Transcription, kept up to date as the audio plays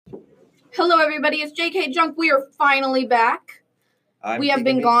Hello, everybody. It's JK Junk. We are finally back. We have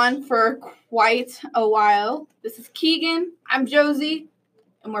been gone for quite a while. This is Keegan. I'm Josie,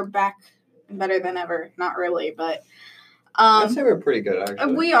 and we're back better than ever. Not really, but I'd say we're pretty good,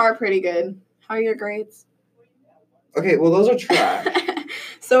 actually. We are pretty good. How are your grades? Okay, well, those are trash.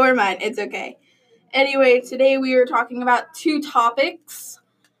 So are mine. It's okay. Anyway, today we are talking about two topics.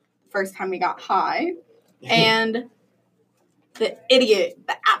 First time we got high, and the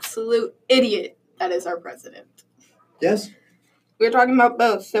absolute idiot that is our president. Yes. We're talking about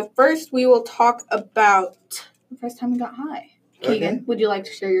both. So first we will talk about the first time we got high. Keegan, would you like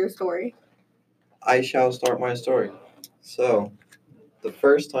to share your story? I shall start my story. So, the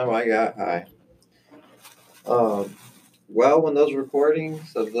first time I got high. When those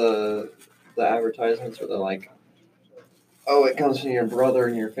recordings of the advertisements where they're like, oh, it comes from your brother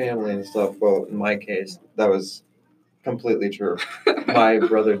and your family and stuff. Well, in my case, that was completely true. My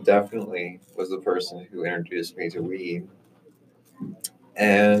brother definitely was the person who introduced me to weed.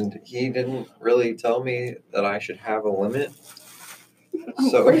 And he didn't really tell me that I should have a limit.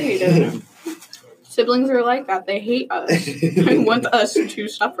 So he didn't. Siblings are like that. They hate us and want us to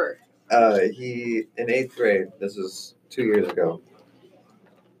suffer. He, in 8th grade, this is 2 years ago,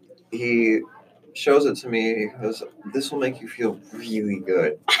 he shows it to me. He goes, this will make you feel really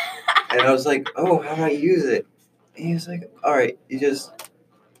good. And I was like, oh, how do I use it? And he was like, all right, you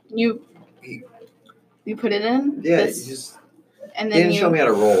put it in? Yeah, and then he didn't show me how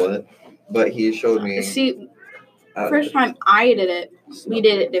to roll it, but he showed me. See, first time I did it, we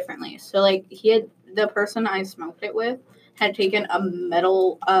did it differently. So, like, the person I smoked it with had taken a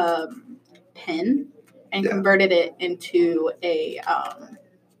metal pen and converted it into a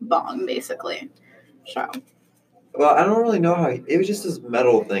bong, basically. So. Well, I don't really know how. It was just this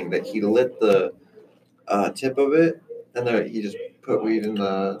metal thing that he lit the tip of it, and then he just put weed in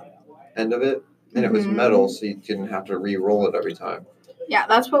the end of it, and it was metal, so you didn't have to re-roll it every time. Yeah,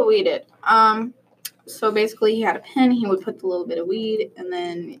 that's what we did. So basically, he had a pen. He would put the little bit of weed, and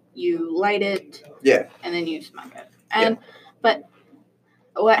then you light it. Yeah. And then you smoke it. But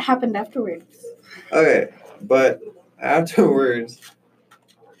what happened afterwards? Okay, but afterwards,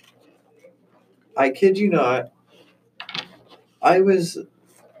 I kid you not, I was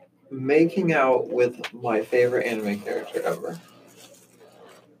making out with my favorite anime character ever.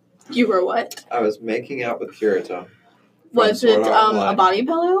 You were what? I was making out with Kirito. Was it a body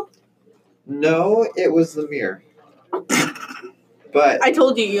pillow? No, it was the mirror. But I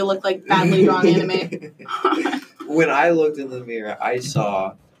told you looked like badly drawn anime. When I looked in the mirror, I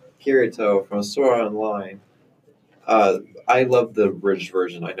saw Kirito from Sword Art Online. I love the British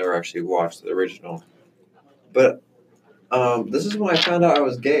version. I never actually watched the original. But this is when I found out I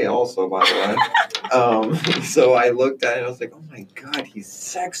was gay also, by the way. So I looked at it and I was like, oh my god, he's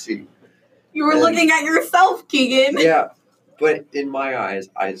sexy. You were looking at yourself, Keegan. Yeah, but in my eyes,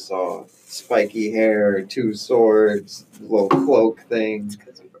 I saw spiky hair, 2 swords, little cloak thing. It's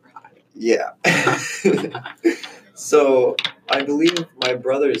because you were high. Yeah. So I believe my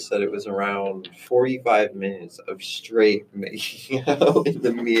brother said it was around 45 minutes of straight making out in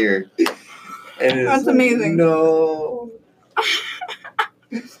the mirror. And that's amazing. No.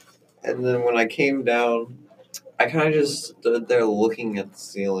 And then when I came down, I kind of just stood there looking at the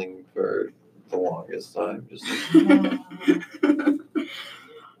ceiling for the longest time. Just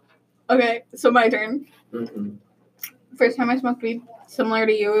Okay, so my turn. Mm-hmm. First time I smoked weed, similar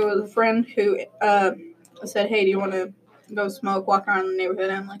to you, it was a friend who said, hey, do you want to go smoke, walk around the neighborhood?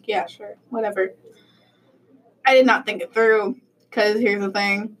 And I'm like, yeah, sure, whatever. I did not think it through, because here's the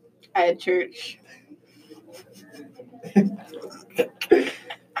thing, I had church.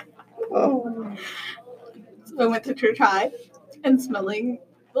 Oh. So I went to church high and smelling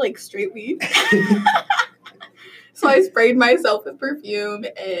like straight weed. So I sprayed myself with perfume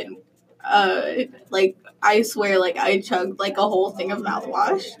and I swear I chugged like a whole thing of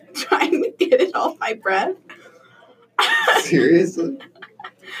mouthwash trying to get it off my breath. Seriously?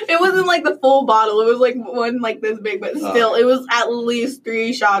 It wasn't like the full bottle. It was like one like this big, but still it was at least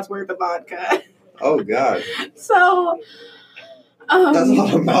 3 shots worth of vodka. Oh god. So that's a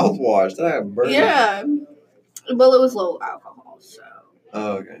lot of mouthwash. That burns. Yeah. Well, it was low alcohol, so.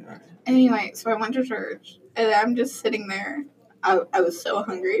 Oh, okay. All right. Anyway, so I went to church, and I'm just sitting there. I was so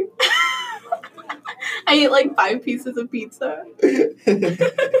hungry. I ate like 5 pieces of pizza.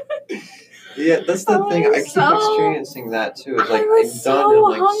 Yeah, that's the thing. I keep experiencing that too. It's like I'm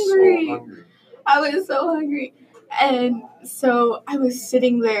so hungry. I was so hungry. And so I was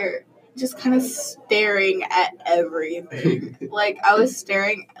sitting there just kind of staring at everything. I was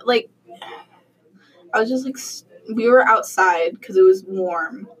staring, I was just we were outside because it was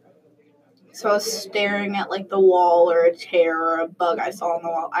warm. So I was staring at like the wall or a chair or a bug I saw on the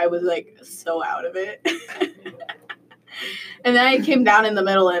wall. I was like so out of it. And then I came down in the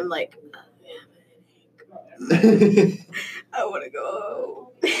middle and I'm like, I want to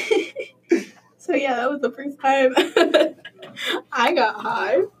go. So yeah, that was the first time I got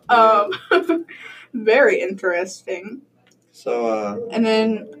high. Very interesting. So and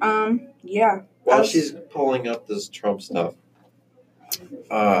then yeah. While she's pulling up this Trump stuff.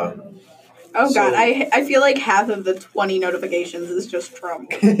 Oh God, I feel like half of the 20 notifications is just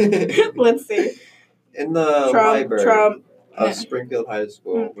Trump. Let's see. In the library of Springfield High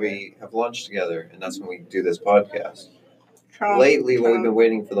School, we have lunch together, and that's when we do this podcast. Lately, we've been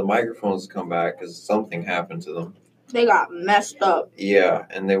waiting for the microphones to come back because something happened to them. They got messed up. Yeah,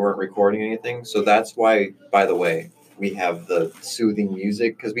 and they weren't recording anything. So that's why, by the way, we have the soothing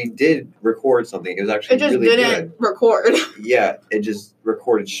music because we did record something. It was actually really good. It just didn't record. Yeah, it just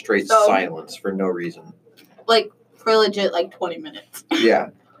recorded straight silence for no reason. Like, for legit, 20 minutes. Yeah.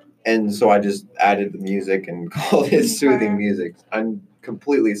 And so I just added the music and called it soothing music. I'm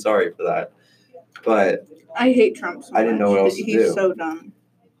completely sorry for that. But I hate Trump so much. I didn't know what else to do. He's so dumb.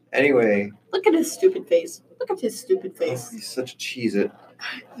 Anyway. Look at his stupid face. Look at his stupid face. Oh, he's such a Cheez-It.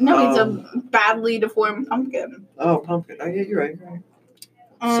 No, he's a badly deformed pumpkin. Oh, pumpkin. Oh, yeah, you're right.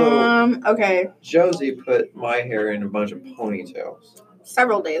 So, okay. Josie put my hair in a bunch of ponytails.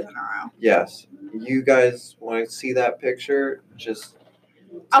 Several days in a row. Yes. You guys want to see that picture? Just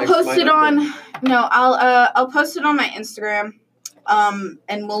I'll post it on. No, I'll post it on my Instagram.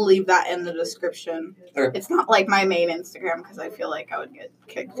 And we'll leave that in the description. Okay. It's not like my main Instagram because I feel like I would get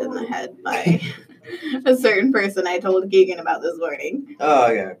kicked in the head by a certain person I told Keegan about this morning. Oh,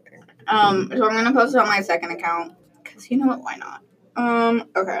 yeah. Okay. So I'm gonna post it on my second account because you know what? Why not?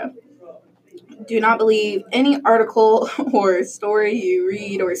 Okay. Do not believe any article or story you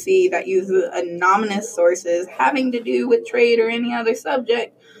read or see that uses anonymous sources having to do with trade or any other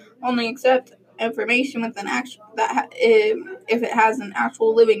subject. Only accept information with an actual if it has an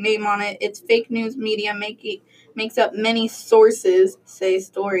actual living name on it. It's fake news media makes up many sources say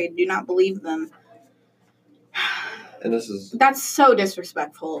story. Do not believe them. And that's so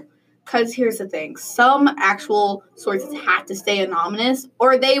disrespectful. Because here's the thing. Some actual sources have to stay anonymous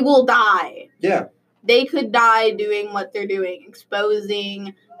or they will die. Yeah. They could die doing what they're doing,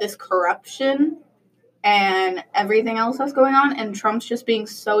 exposing this corruption and everything else that's going on. And Trump's just being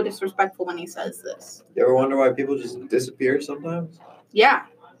so disrespectful when he says this. You ever wonder why people just disappear sometimes? Yeah.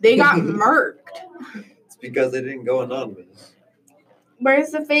 They got murked. It's because they didn't go anonymous.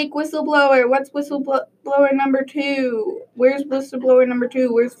 Where's the fake whistleblower? What's whistleblower number 2? Where's whistleblower number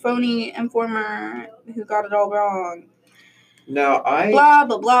 2? Where's phony informer who got it all wrong? Now, Blah,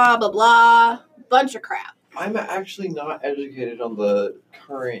 blah, blah, blah, blah. Bunch of crap. I'm actually not educated on the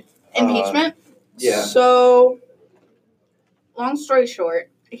current... impeachment? Yeah. So, long story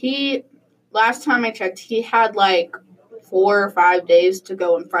short, last time I checked, he had 4 or 5 days to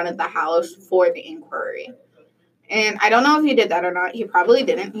go in front of the House for the inquiry. And I don't know if he did that or not. He probably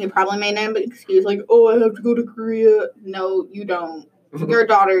didn't. He probably made an excuse I have to go to Korea. No, you don't. Your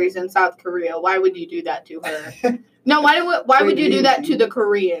daughter is in South Korea. Why would you do that to her? No, why would you do that to the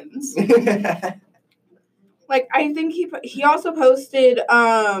Koreans? I think he also posted,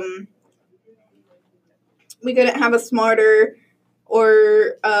 we couldn't have a smarter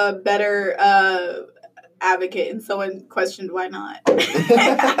or better advocate, and someone questioned why not.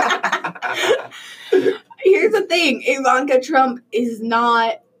 Here's the thing. Ivanka Trump is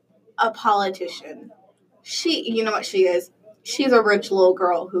not a politician. You know what she is? She's a rich little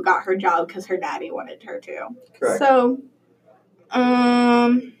girl who got her job because her daddy wanted her to. Correct. So,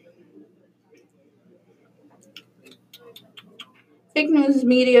 fake news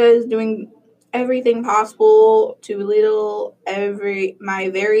media is doing everything possible to belittle my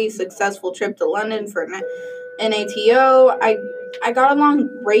very successful trip to London for NATO. I got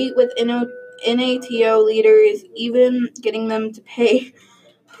along great with NATO leaders, even getting them to pay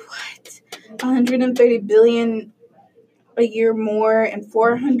 130 billion a year more and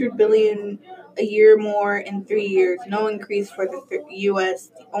 400 billion a year more in 3 years. No increase for the U.S.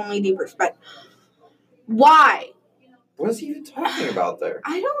 The only deep respect. Why? What is he even talking about there?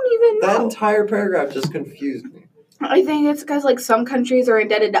 I don't even know. That entire paragraph just confused me. I think it's because some countries are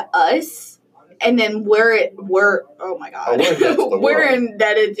indebted to us, and then we're oh my god, we're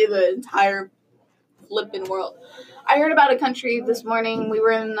indebted to the entire flipping world. I heard about a country this morning. We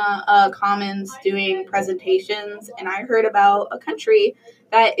were in the Commons doing presentations, and I heard about a country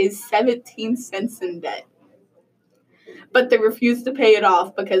that is 17 cents in debt. But they refuse to pay it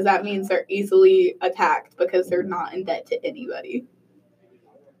off because that means they're easily attacked because they're not in debt to anybody.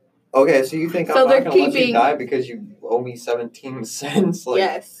 Okay, so you think So I'm they're not going to let you keeping- die because you owe me 17 cents? Like,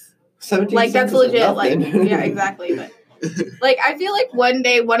 yes. 17 Like, cents that's is legit. Like, nothing. yeah, exactly. But, like, I feel like one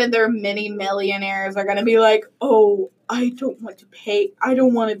day one of their mini millionaires are going to be like, oh, I don't want to pay. I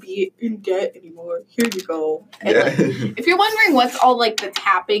don't want to be in debt anymore. Here you go. And, Yeah. like, if you're wondering what's all, like, the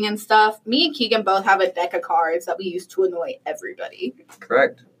tapping and stuff, me and Keegan both have a deck of cards that we use to annoy everybody.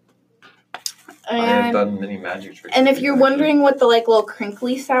 Correct. I have And, done many magic tricks. and if you're wondering what the, like, little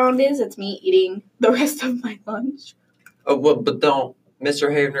crinkly sound is, it's me eating the rest of my lunch. Oh, well, but don't. Mr.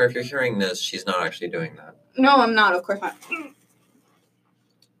 Havener, if you're hearing this, she's not actually doing that. No, I'm not. Of course not.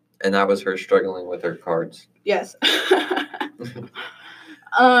 And that was her struggling with her cards. Yes.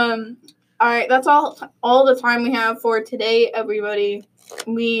 All right, that's all the time we have for today, everybody.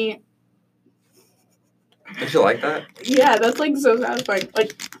 Did you like that? Yeah, that's like so satisfying.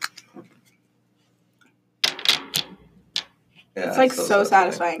 Like, Yeah, it's like so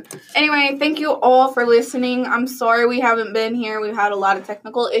satisfying. Anyway, thank you all for listening. I'm sorry we haven't been here. We've had a lot of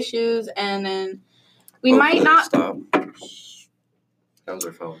technical issues, and then we might not. Stop. That was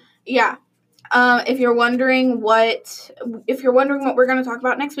her phone. Yeah. If you're wondering what we're going to talk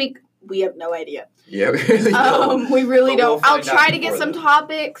about next week, we have no idea. Yeah, we really don't. We really But don't. we'll I'll find try out to get before some then.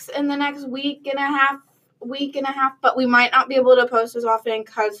 topics in the next week and a half, but we might not be able to post as often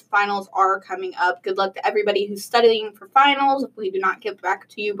because finals are coming up. Good luck to everybody who's studying for finals. If we do not get back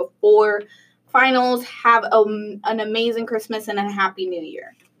to you before finals, have an amazing Christmas and a happy New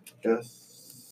Year. Yes.